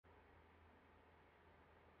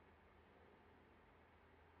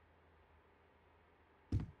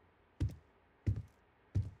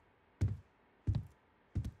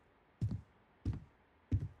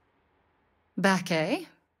Back, eh?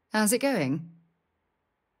 How's it going?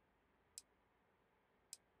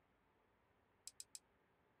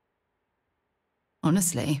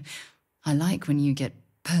 Honestly, I like when you get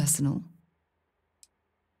personal.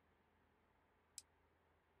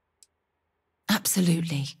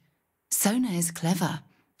 Absolutely. Sona is clever,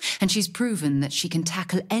 and she's proven that she can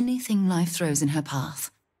tackle anything life throws in her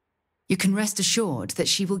path. You can rest assured that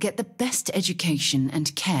she will get the best education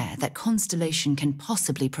and care that Constellation can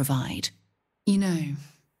possibly provide. You know,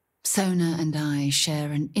 Sona and I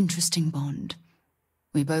share an interesting bond.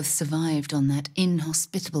 We both survived on that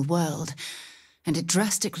inhospitable world, and it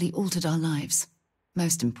drastically altered our lives.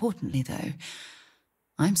 Most importantly, though,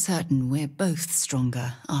 I'm certain we're both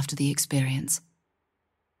stronger after the experience.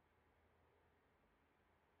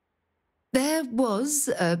 There was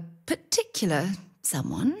a particular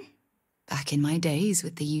someone back in my days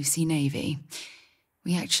with the UC Navy.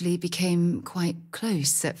 We actually became quite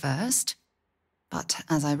close at first, but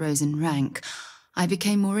as I rose in rank, I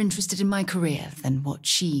became more interested in my career than what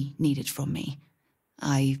she needed from me.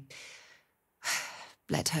 I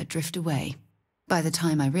let her drift away. By the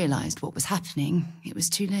time I realized what was happening, it was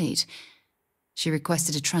too late. She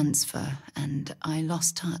requested a transfer, and I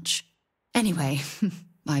lost touch. Anyway,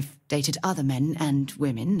 I've dated other men and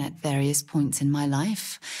women at various points in my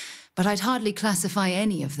life, but I'd hardly classify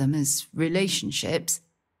any of them as relationships.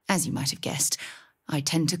 As you might have guessed, I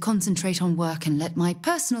tend to concentrate on work and let my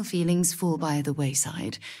personal feelings fall by the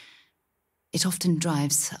wayside. It often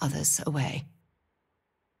drives others away.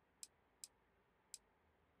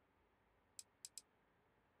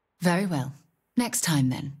 Very well. Next time,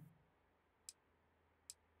 then.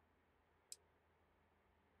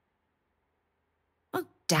 Oh,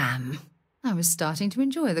 damn. I was starting to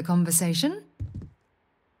enjoy the conversation.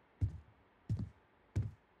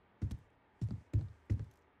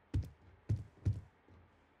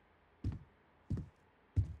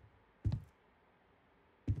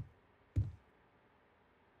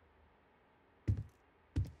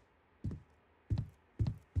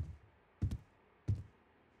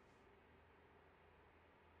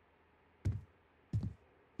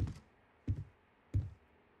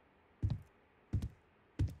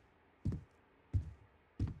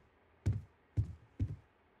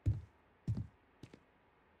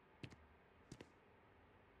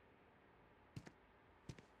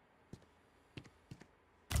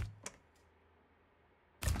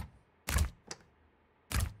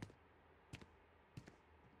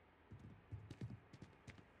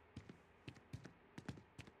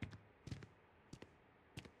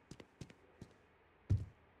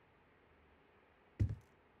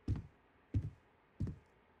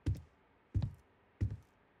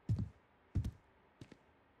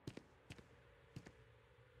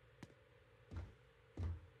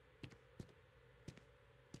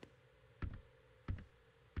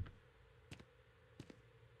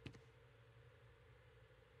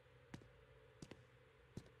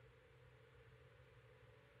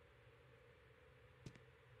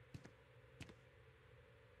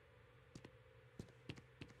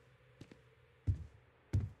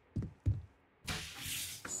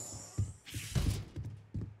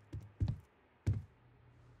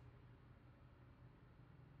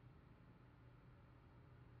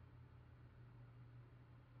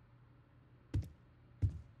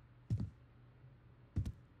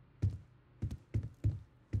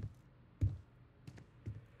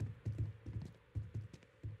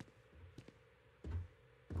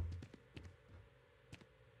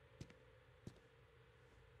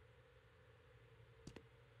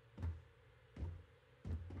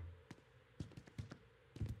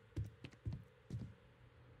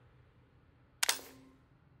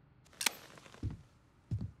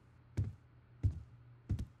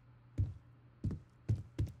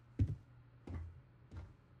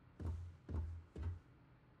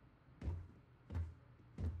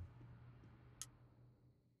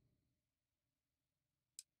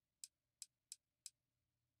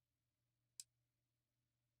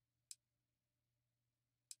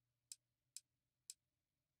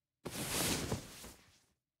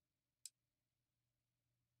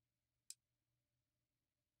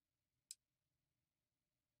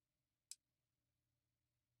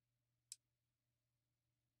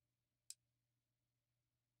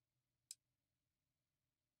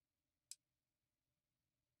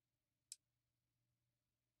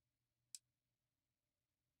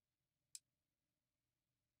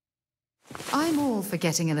 I'm all for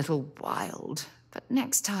getting a little wild, but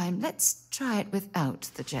next time, let's try it without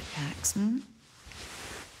the jetpacks, hmm?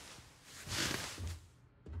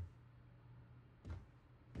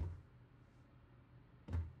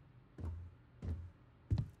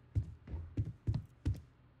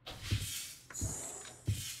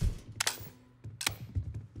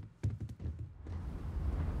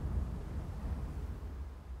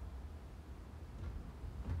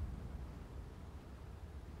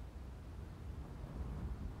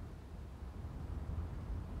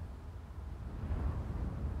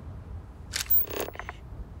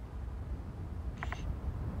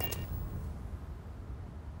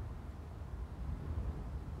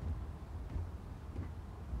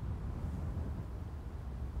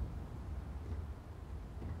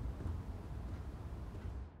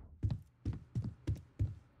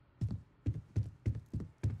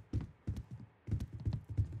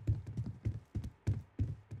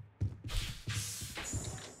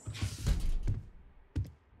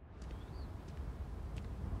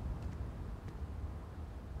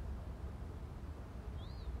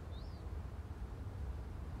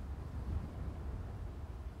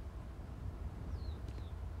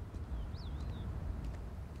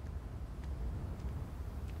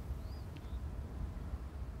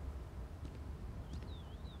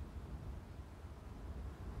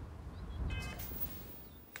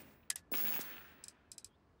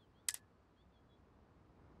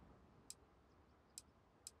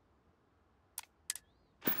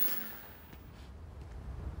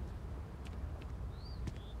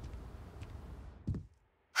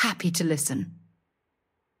 happy to listen.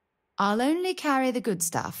 I'll only carry the good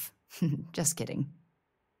stuff. Just kidding.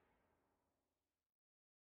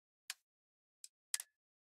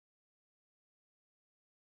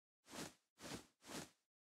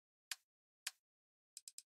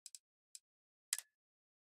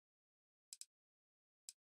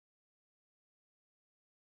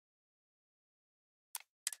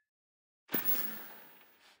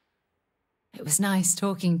 It was nice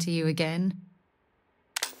talking to you again.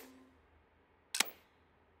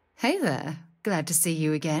 Hey there, glad to see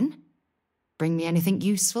you again. Bring me anything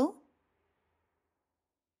useful?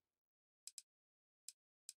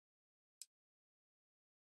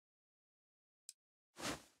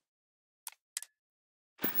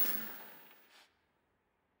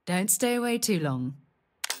 Don't stay away too long.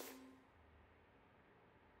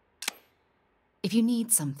 If you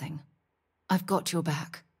need something, I've got your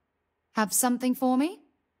back. Have something for me?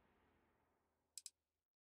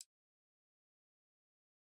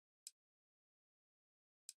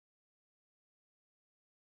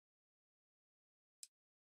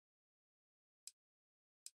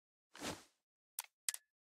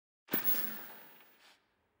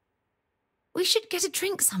 We should get a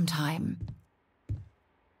drink sometime.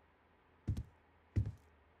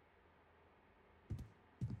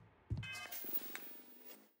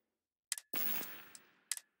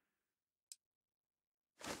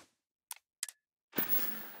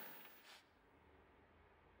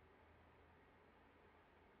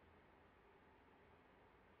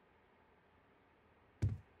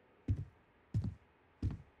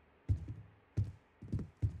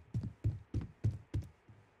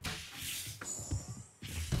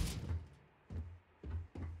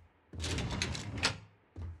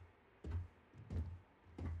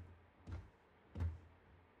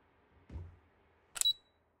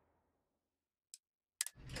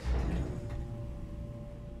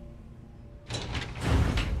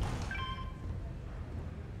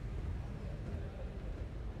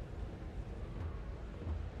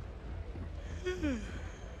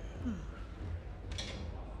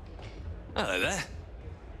 Hello there.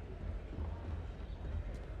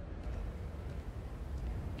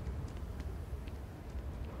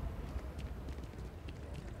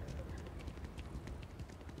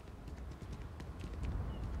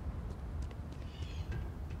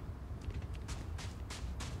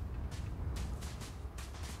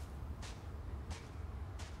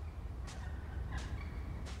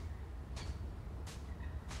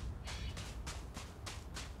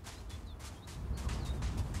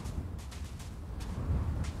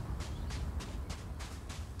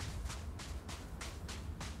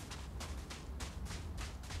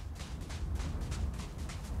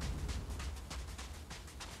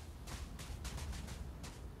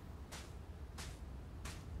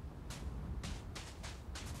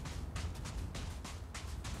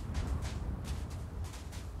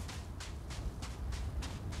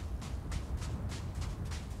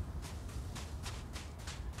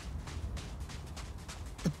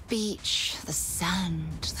 The beach, the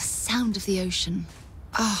sand, the sound of the ocean.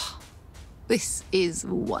 Ah, this is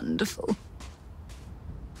wonderful.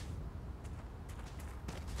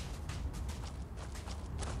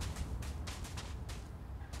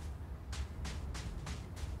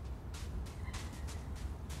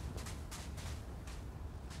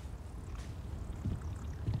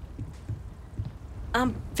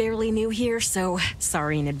 I'm fairly new here, so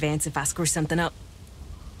sorry in advance if I screw something up.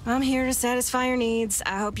 I'm here to satisfy your needs.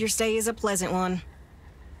 I hope your stay is a pleasant one.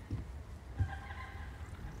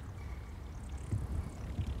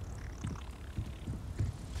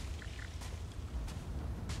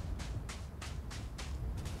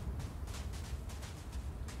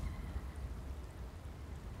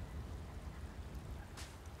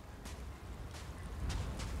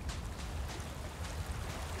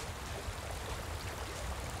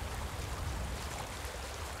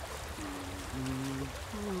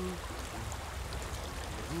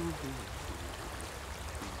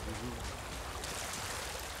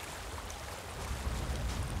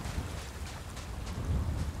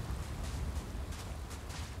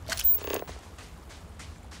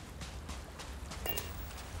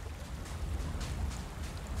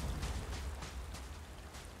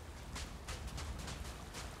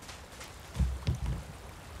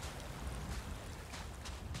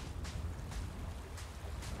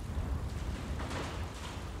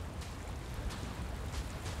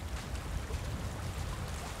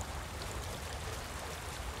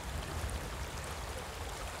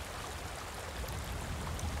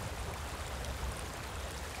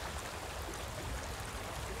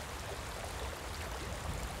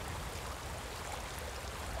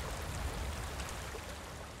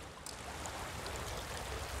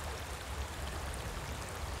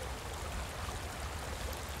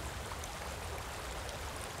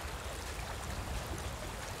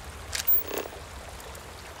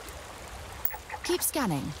 keep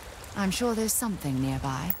scanning. I'm sure there's something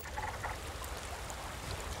nearby.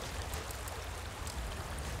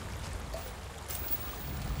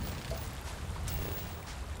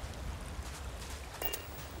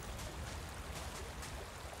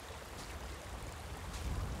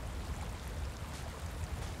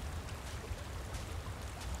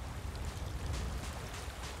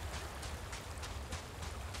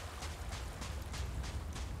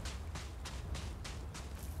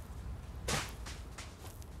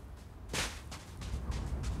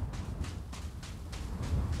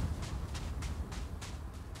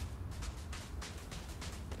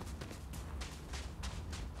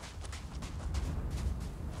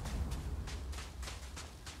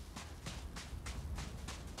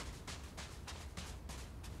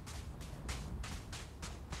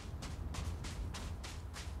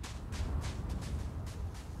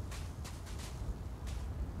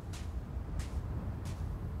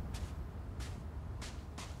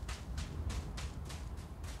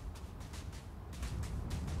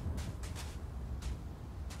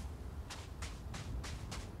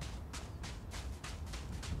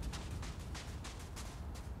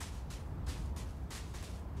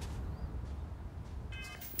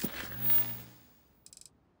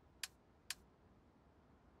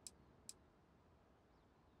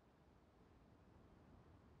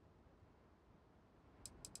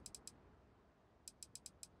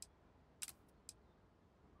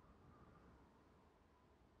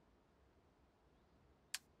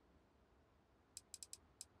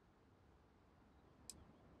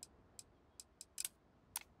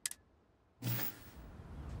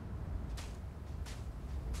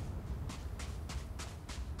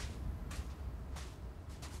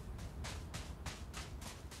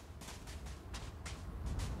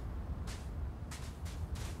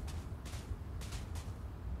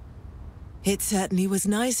 It certainly was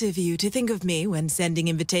nice of you to think of me when sending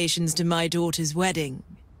invitations to my daughter's wedding.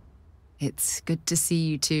 It's good to see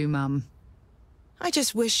you too, Mum. I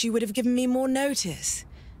just wish you would have given me more notice.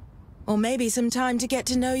 Or maybe some time to get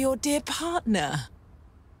to know your dear partner.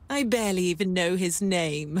 I barely even know his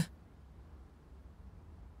name.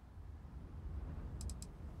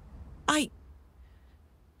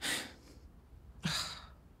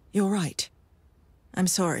 You're right. I'm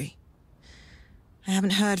sorry. I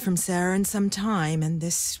haven't heard from Sarah in some time, and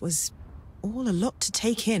this was all a lot to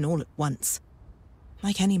take in all at once.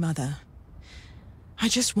 Like any mother, I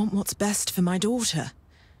just want what's best for my daughter.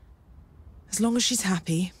 As long as she's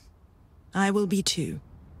happy, I will be too.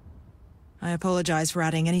 I apologize for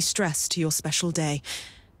adding any stress to your special day,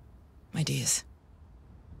 my dears.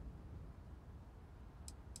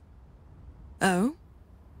 Oh?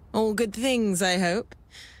 All good things, I hope.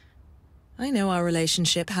 I know our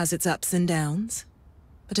relationship has its ups and downs,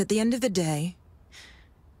 but at the end of the day,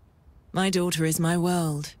 my daughter is my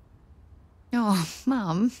world. Oh,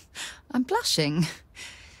 Mum, I'm blushing.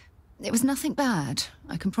 It was nothing bad,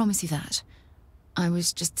 I can promise you that. I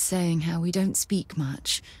was just saying how we don't speak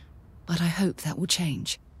much, but I hope that will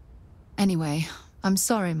change. Anyway, I'm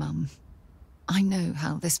sorry, Mum. I know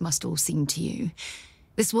how this must all seem to you.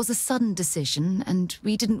 This was a sudden decision, and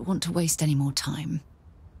we didn't want to waste any more time.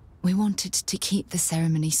 We wanted to keep the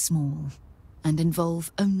ceremony small and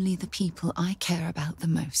involve only the people I care about the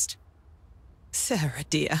most. Sarah,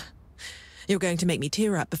 dear, you're going to make me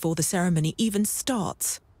tear up before the ceremony even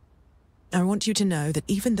starts. I want you to know that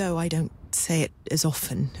even though I don't say it as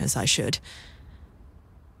often as I should,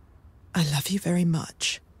 I love you very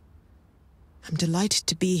much. I'm delighted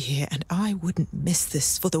to be here, and I wouldn't miss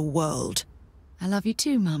this for the world. I love you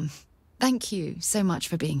too, Mum. Thank you so much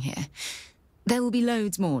for being here. There will be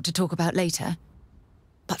loads more to talk about later.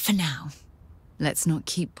 But for now, let's not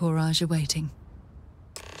keep poor Aja waiting.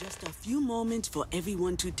 Just a few moments for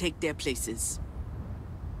everyone to take their places.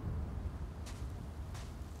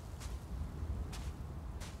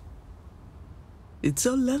 It's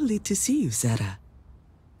so lovely to see you, Sarah.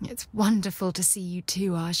 It's wonderful to see you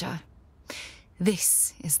too, Aja.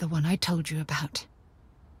 This is the one I told you about.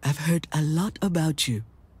 I've heard a lot about you.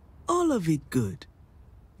 All of it good.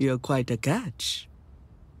 You're quite a catch.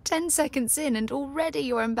 10 seconds in and already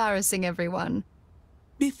you're embarrassing everyone.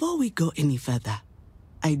 Before we go any further,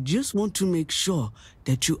 I just want to make sure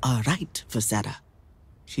that you are right for Sarah.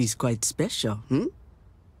 She's quite special,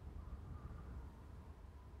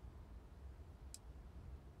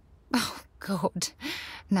 Oh, God.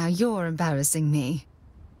 Now you're embarrassing me.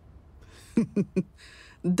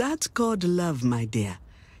 That's called love, my dear.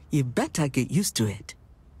 You better get used to it.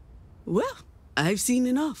 Well, I've seen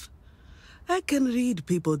enough. I can read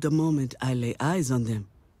people the moment I lay eyes on them.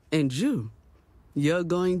 And you're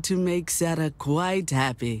going to make Sarah quite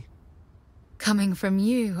happy. Coming from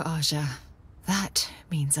you, Aja, that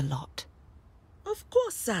means a lot. Of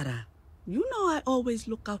course, Sarah. You know I always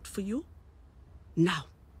look out for you. Now,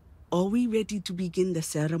 are we ready to begin the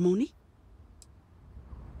ceremony?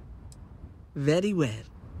 Very well.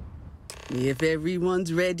 If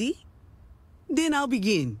everyone's ready, then I'll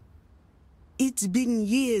begin. It's been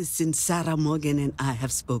years since Sarah Morgan and I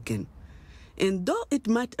have spoken. And though it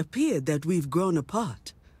might appear that we've grown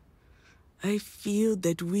apart, I feel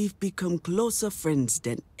that we've become closer friends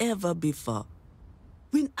than ever before.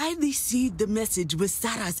 When I received the message with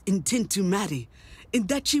Sarah's intent to marry, and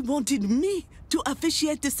that she wanted me to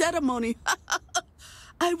officiate the ceremony,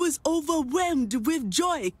 I was overwhelmed with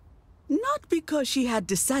joy. Not because she had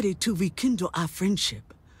decided to rekindle our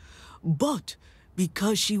friendship, but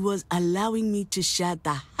because she was allowing me to share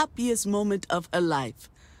the happiest moment of her life.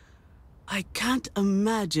 I can't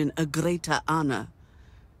imagine a greater honor.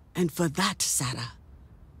 And for that, Sarah,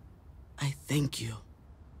 I thank you.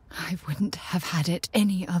 I wouldn't have had it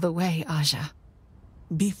any other way, Aja.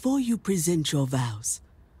 Before you present your vows,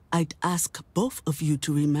 I'd ask both of you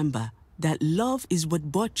to remember that love is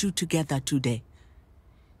what brought you together today.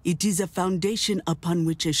 It is a foundation upon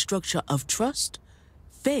which a structure of trust,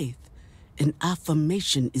 faith, and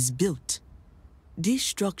affirmation is built. This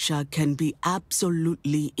structure can be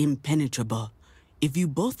absolutely impenetrable if you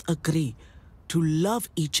both agree to love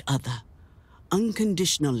each other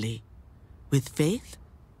unconditionally, with faith,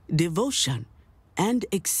 devotion, and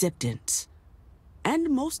acceptance. And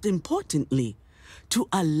most importantly, to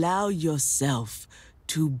allow yourself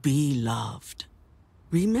to be loved.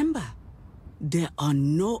 Remember, there are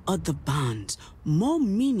no other bonds more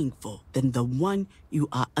meaningful than the one you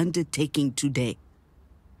are undertaking today.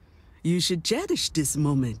 You should cherish this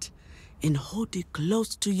moment and hold it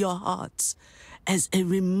close to your hearts as a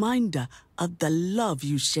reminder of the love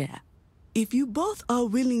you share. If you both are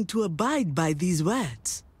willing to abide by these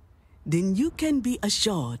words, then you can be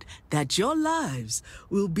assured that your lives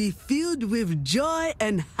will be filled with joy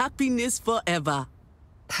and happiness forever.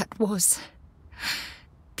 That was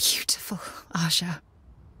beautiful, Aja.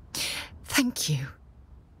 Thank you.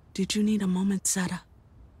 Did you need a moment, Sarah?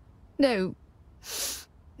 No,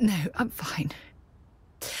 I'm fine.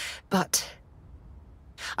 But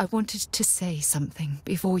I wanted to say something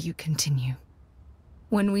before you continue.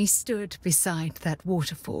 When we stood beside that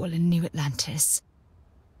waterfall in New Atlantis,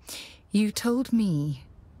 you told me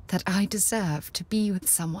that I deserve to be with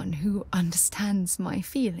someone who understands my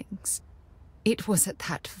feelings. It was at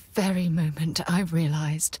that very moment I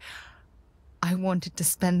realized I wanted to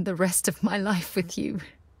spend the rest of my life with you.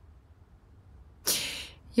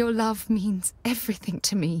 Your love means everything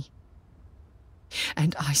to me.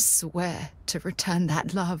 And I swear to return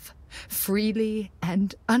that love freely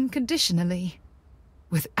and unconditionally,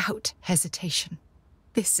 without hesitation.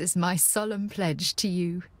 This is my solemn pledge to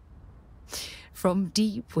you. From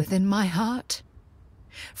deep within my heart,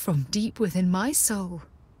 from deep within my soul,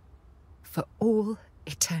 for all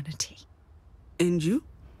eternity. And you?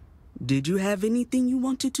 Did you have anything you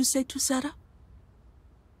wanted to say to Sarah?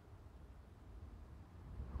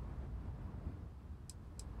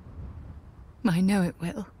 I know it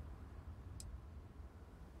will.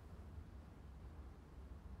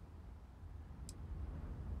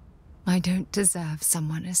 I don't deserve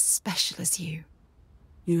someone as special as you.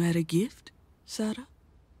 You had a gift, Sarah?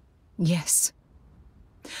 Yes.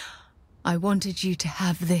 I wanted you to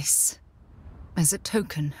have this as a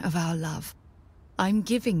token of our love. I'm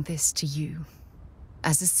giving this to you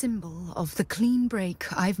as a symbol of the clean break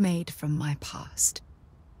I've made from my past.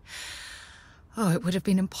 Oh, it would have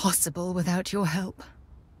been impossible without your help.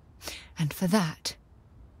 And for that,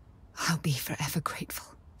 I'll be forever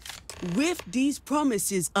grateful. With these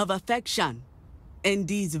promises of affection and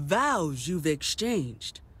these vows you've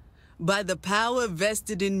exchanged, by the power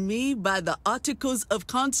vested in me by the Articles of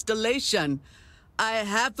Constellation, I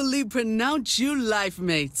happily pronounce you life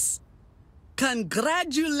mates.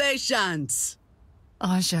 Congratulations!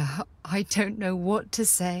 Aja, I don't know what to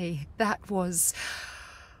say. That was...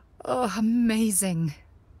 amazing.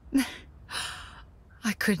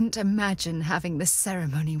 I couldn't imagine having the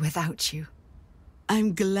ceremony without you.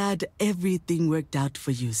 I'm glad everything worked out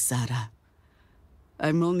for you, Sarah.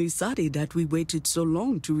 I'm only sorry that we waited so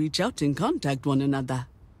long to reach out and contact one another.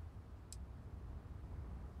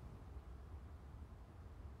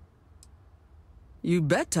 You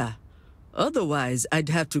better. Otherwise, I'd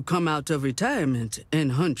have to come out of retirement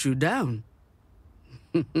and hunt you down.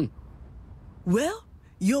 Well,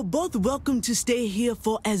 you're both welcome to stay here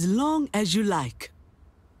for as long as you like.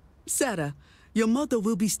 Sarah, your mother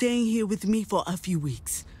will be staying here with me for a few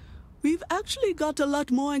weeks. We've actually got a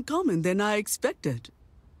lot more in common than I expected.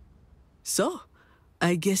 So,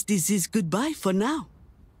 I guess this is goodbye for now.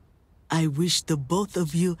 I wish the both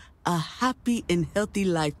of you a happy and healthy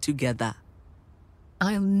life together.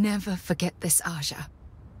 I'll never forget this, Aja.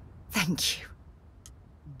 Thank you.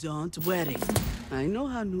 Don't worry. I know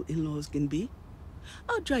how new in-laws can be.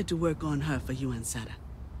 I'll try to work on her for you and Sarah.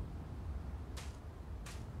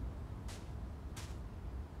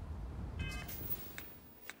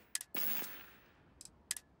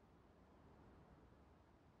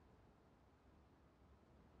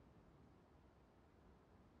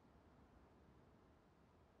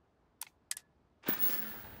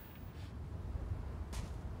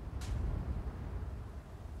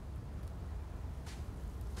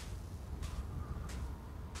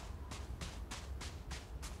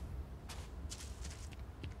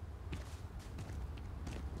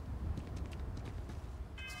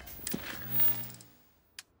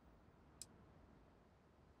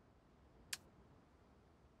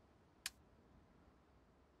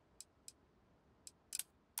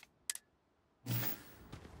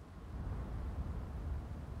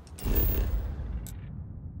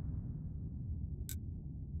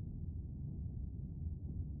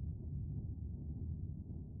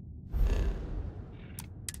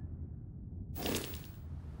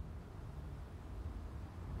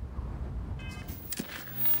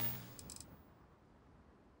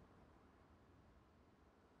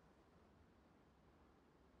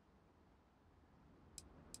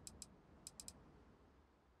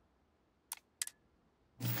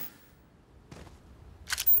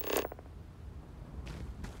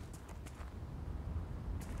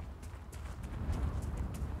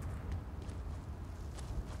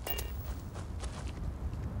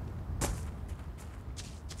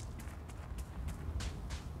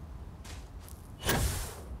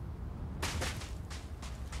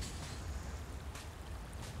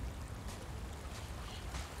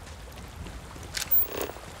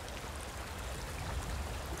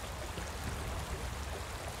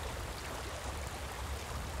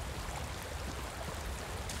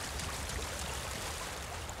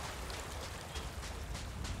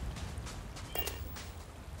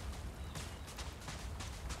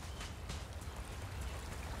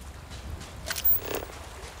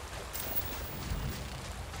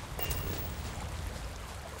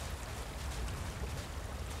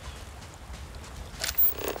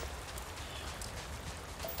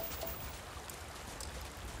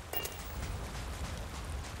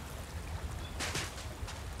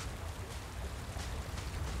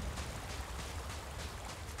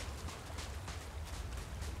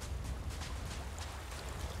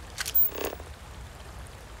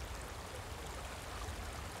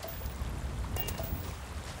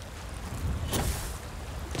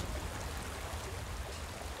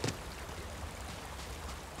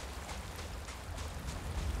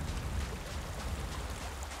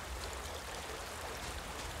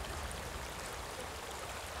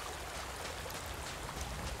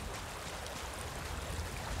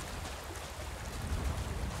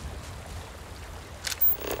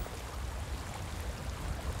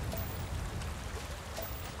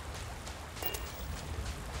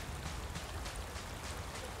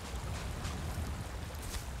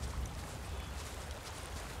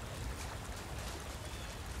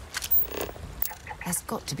 There's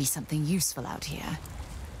got to be something useful out here.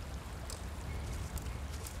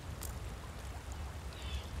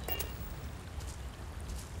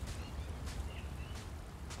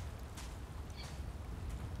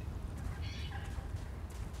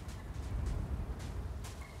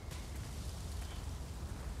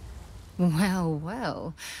 Well,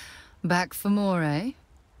 well. Back for more, eh?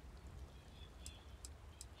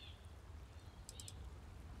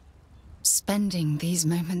 Spending these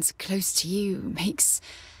moments close to you makes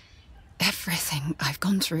everything I've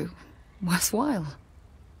gone through worthwhile.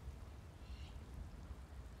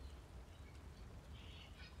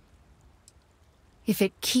 If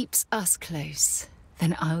it keeps us close,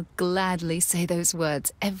 then I'll gladly say those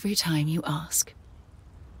words every time you ask.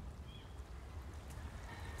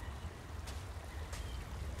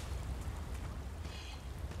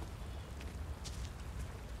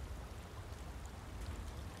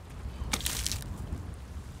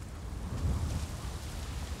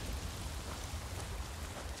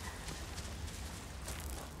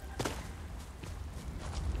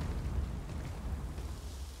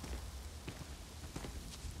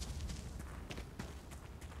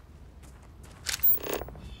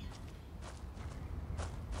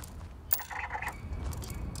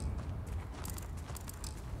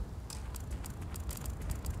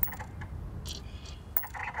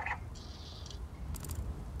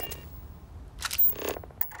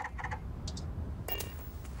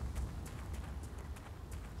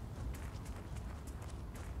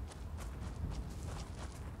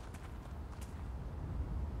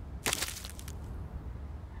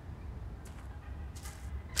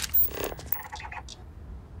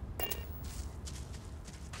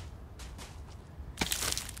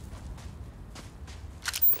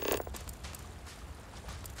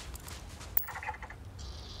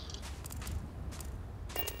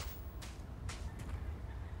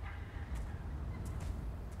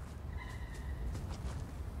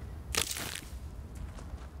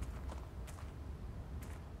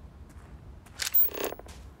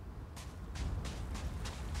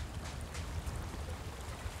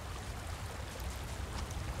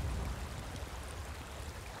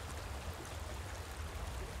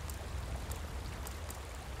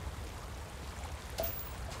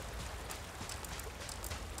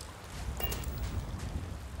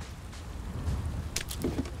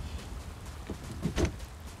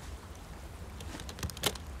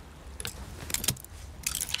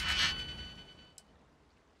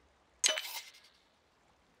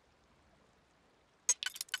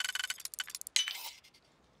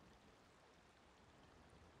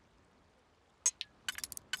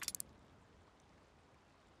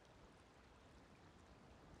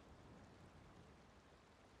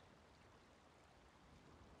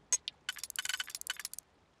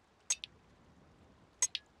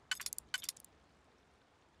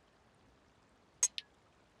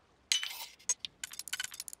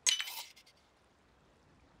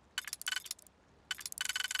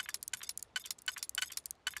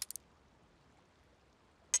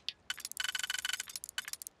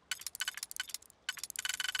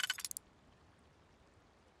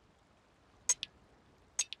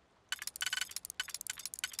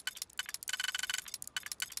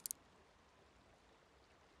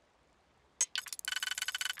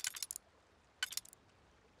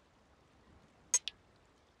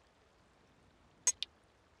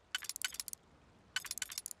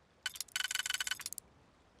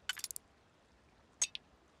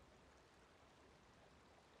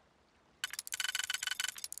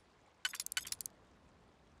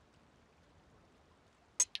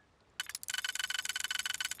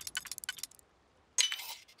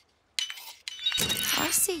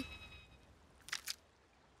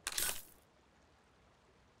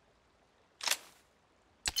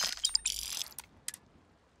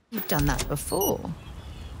 You've done that before.